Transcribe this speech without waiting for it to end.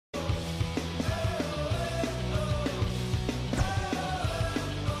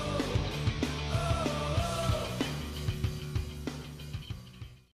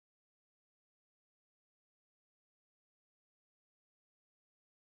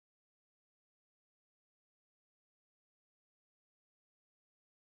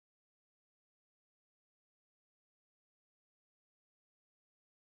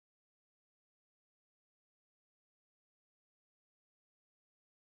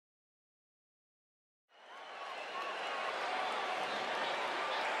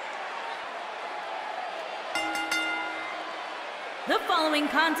The following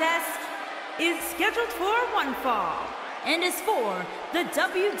contest is scheduled for one fall and is for the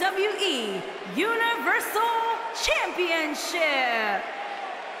WWE Universal Championship.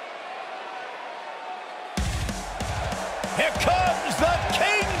 Here comes the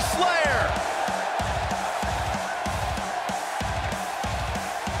Kingslayer.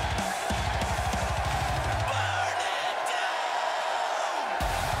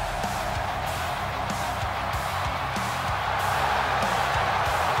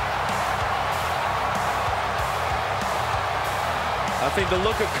 I think the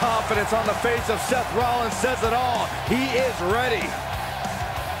look of confidence on the face of Seth Rollins says it all. He is ready.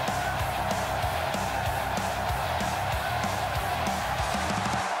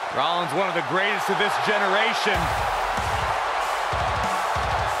 Rollins, one of the greatest of this generation.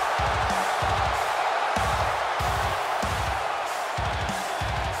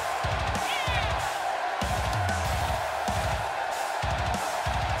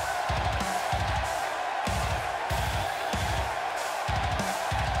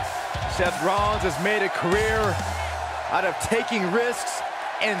 Seth Rollins has made a career out of taking risks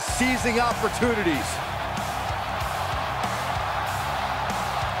and seizing opportunities.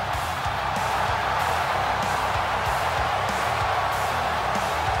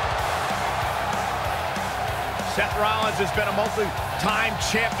 Seth Rollins has been a multi-time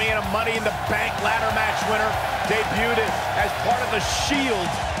champion, a Money in the Bank ladder match winner, debuted as part of the Shield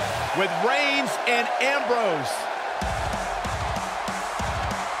with Reigns and Ambrose.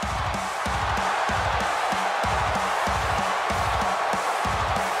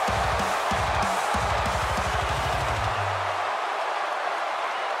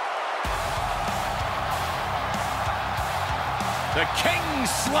 The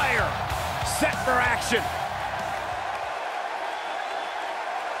Kingslayer set for action.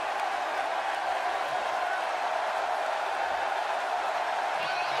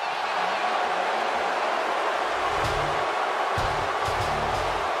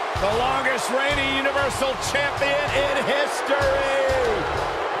 The longest reigning Universal Champion in history.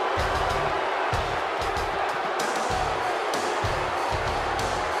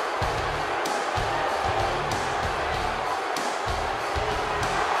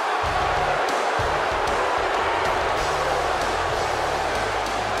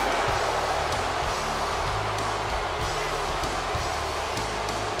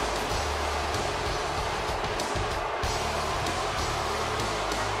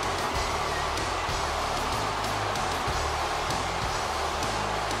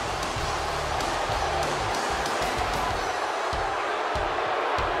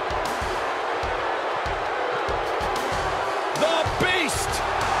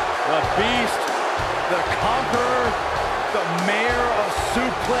 The Beast, the Conqueror, the Mayor of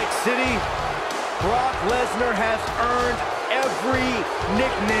Suplex City, Brock Lesnar has earned every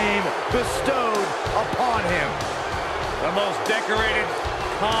nickname bestowed upon him. The most decorated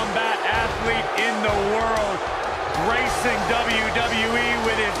combat athlete in the world, gracing WWE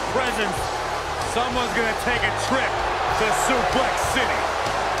with his presence. Someone's gonna take a trip to Suplex City.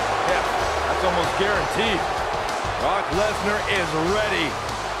 Yeah, that's almost guaranteed. Brock Lesnar is ready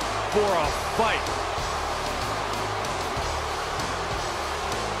for a fight.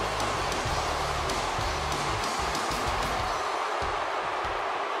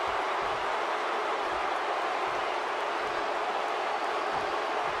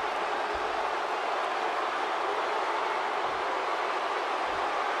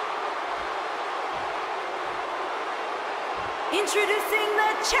 Introducing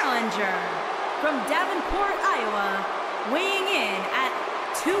the challenger from Davenport, Iowa, weighing in at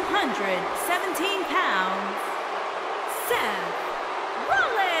 217 pounds, Seth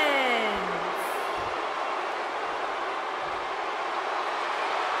Rollins.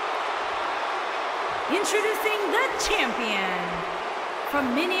 Introducing the champion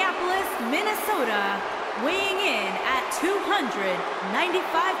from Minneapolis, Minnesota, weighing in at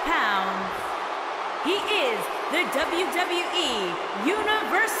 295 pounds. He is the WWE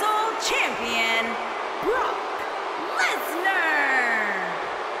Universal Champion, Brock Lesnar.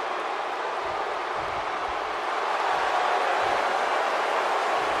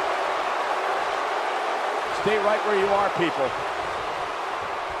 Stay right where you are, people.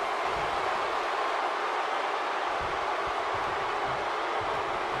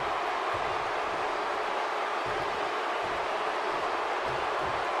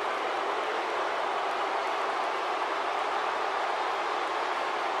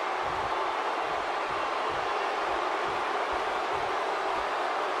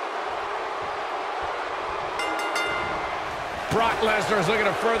 Brock Lesnar is looking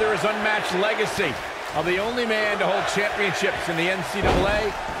to further his unmatched legacy. of the only man to hold championships in the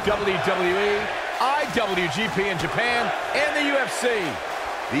NCAA, WWE, IWGP in Japan, and the UFC.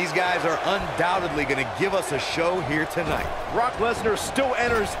 These guys are undoubtedly going to give us a show here tonight. Brock Lesnar still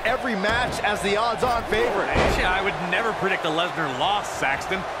enters every match as the odds-on favorite. Yeah, I would never predict a Lesnar loss,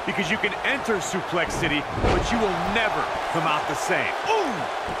 Saxton, because you can enter Suplex City, but you will never come out the same. Ooh!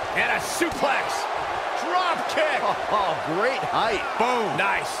 And a suplex! Drop kick! Oh, great height. Boom!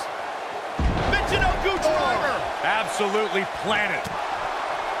 Nice. Michinoku driver! Absolutely planted.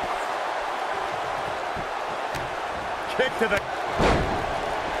 Kick to the...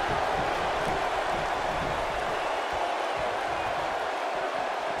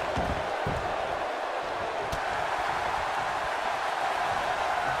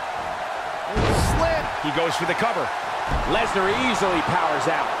 He goes for the cover. Lesnar easily powers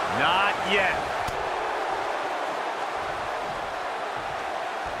out. Not yet.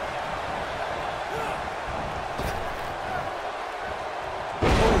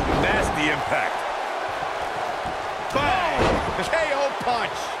 Ooh, nasty impact. Bang! KO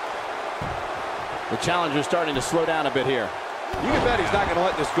punch. The challenger's starting to slow down a bit here. You can bet he's not going to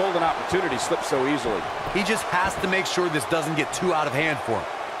let this golden opportunity slip so easily. He just has to make sure this doesn't get too out of hand for him.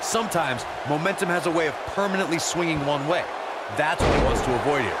 Sometimes, momentum has a way of permanently swinging one way. That's what he wants to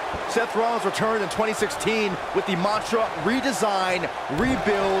avoid here. Seth Rollins returned in 2016 with the mantra, redesign,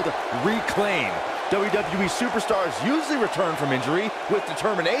 rebuild, reclaim. WWE superstars usually return from injury with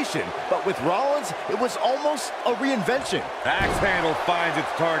determination, but with Rollins, it was almost a reinvention. Axe handle finds its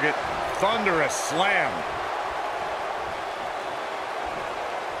target. Thunderous slam.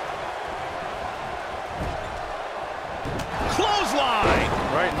 Clothesline!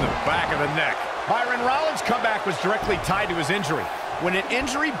 Right in the back of the neck. Byron Rollins' comeback was directly tied to his injury. When an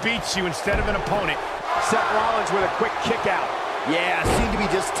injury beats you instead of an opponent, Seth Rollins with a quick kick out. Yeah, seemed to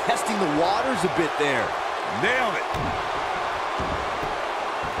be just testing the waters a bit there. Nailed it.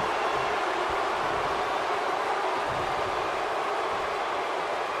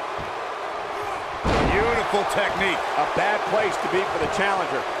 Beautiful technique. A bad place to be for the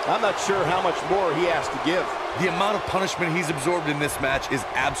challenger. I'm not sure how much more he has to give. The amount of punishment he's absorbed in this match is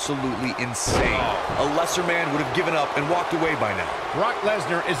absolutely insane. A lesser man would have given up and walked away by now. Brock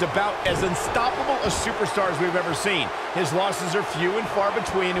Lesnar is about as unstoppable a superstar as we've ever seen. His losses are few and far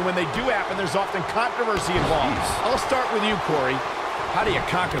between, and when they do happen, there's often controversy involved. I'll start with you, Corey. How do you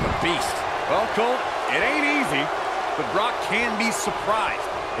conquer the beast? Well, Colt, it ain't easy, but Brock can be surprised.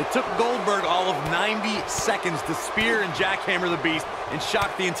 It took Goldberg all of 90 seconds to spear and jackhammer the Beast and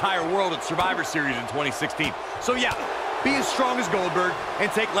shock the entire world at Survivor Series in 2016. So yeah, be as strong as Goldberg and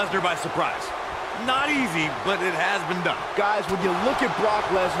take Lesnar by surprise. Not easy, but it has been done. Guys, when you look at Brock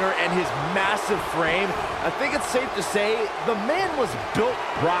Lesnar and his massive frame, I think it's safe to say the man was built.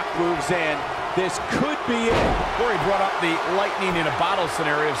 Brock moves in. This could be it. Corey brought up the lightning in a bottle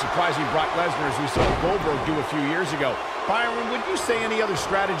scenario of surprising Brock Lesnar as we saw Goldberg do a few years ago. Byron, would you say any other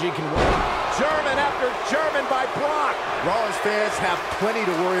strategy can work? German after German by Brock. Rollins fans have plenty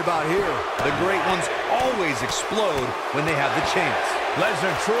to worry about here. The great ones always explode when they have the chance.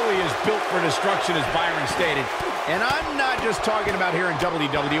 Lesnar truly is built for destruction, as Byron stated. And I'm not just talking about here in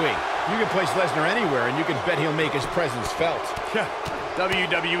WWE. You can place Lesnar anywhere, and you can bet he'll make his presence felt.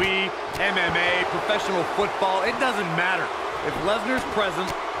 WWE, MMA, professional football, it doesn't matter. If Lesnar's present,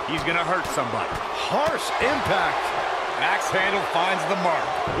 he's gonna hurt somebody. Harsh impact. Axe handle finds the mark.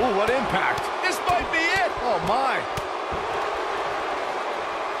 Ooh, what impact. This might be it. Oh, my.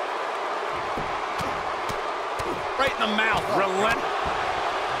 Right in the mouth. Relent.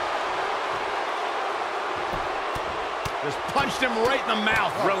 Just punched him right in the mouth.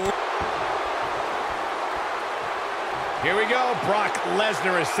 Here we go. Brock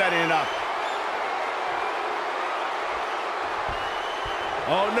Lesnar is setting it up.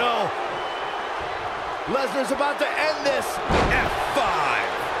 Oh, no. Lesnar's about to end this. F5.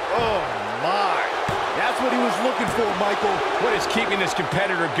 Oh, my. That's what he was looking for, Michael. What is keeping this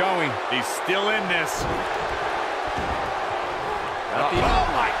competitor going? He's still in this. Oh,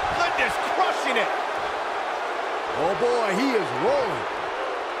 my goodness, crushing it. Oh, boy, he is rolling.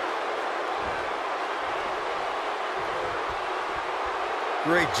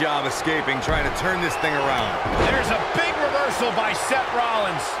 Great job escaping, trying to turn this thing around. There's a big reversal by Seth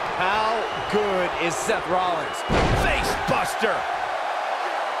Rollins. How good is Seth Rollins? Face buster.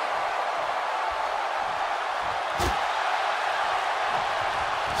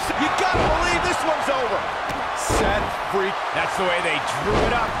 You gotta believe this one's over. Seth freak. That's the way they drew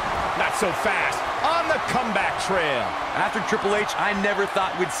it up. Not so fast. On the comeback trail. After Triple H, I never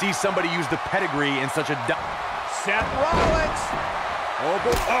thought we'd see somebody use the pedigree in such a... Seth Rollins.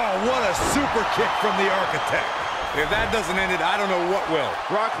 Oh, what a super kick from the Architect. If that doesn't end it, I don't know what will.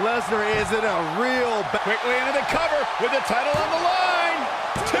 Brock Lesnar is in a real... Quickly into the cover with the title on the line.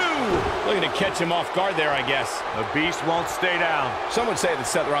 2. Looking to catch him off guard there, I guess. The Beast won't stay down. Some would say that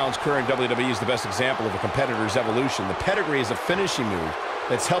Seth Rollins' career in WWE is the best example of a competitor's evolution. The pedigree is a finishing move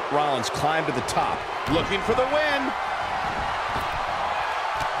that's helped Rollins climb to the top. Looking for the win.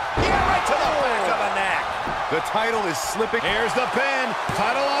 Yeah, right to the back of the neck. The title is slipping. Here's the pin.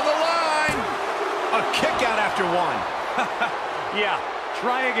 Title on the line. A kick out after 1. Yeah,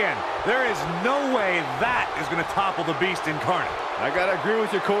 try again. There is no way that is going to topple the Beast incarnate. I gotta agree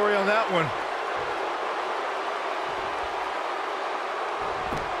with you, Corey, on that one.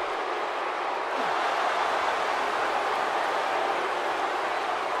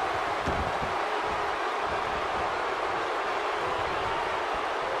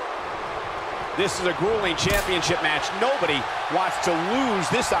 This is a grueling championship match. Nobody wants to lose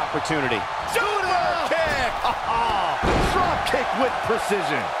this opportunity. Super kick! Drop kick with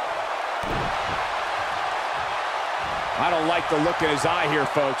precision. I don't like the look in his eye here,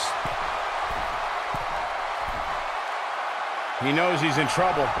 folks. He knows he's in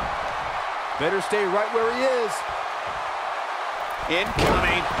trouble. Better stay right where he is.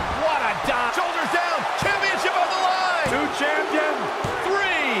 Incoming. What a dive. Shoulders down. Championship on the line. 2 champion.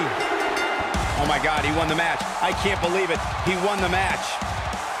 3. Oh my God, he won the match. I can't believe it. He won the match.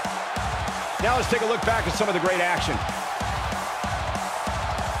 Now let's take a look back at some of the great action.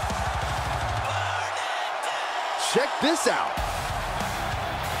 Check this out.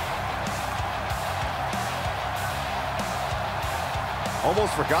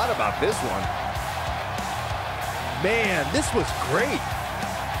 Almost forgot about this one. Man, this was great.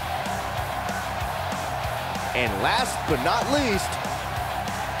 And last but not least,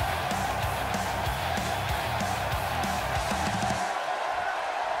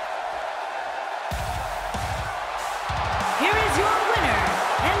 Here is your winner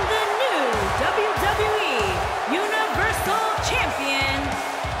and the new WWE Universal Champion,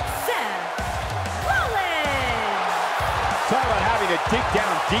 Seth Rollins. Talk about having to dig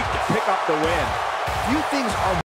down deep to pick up the win. few things are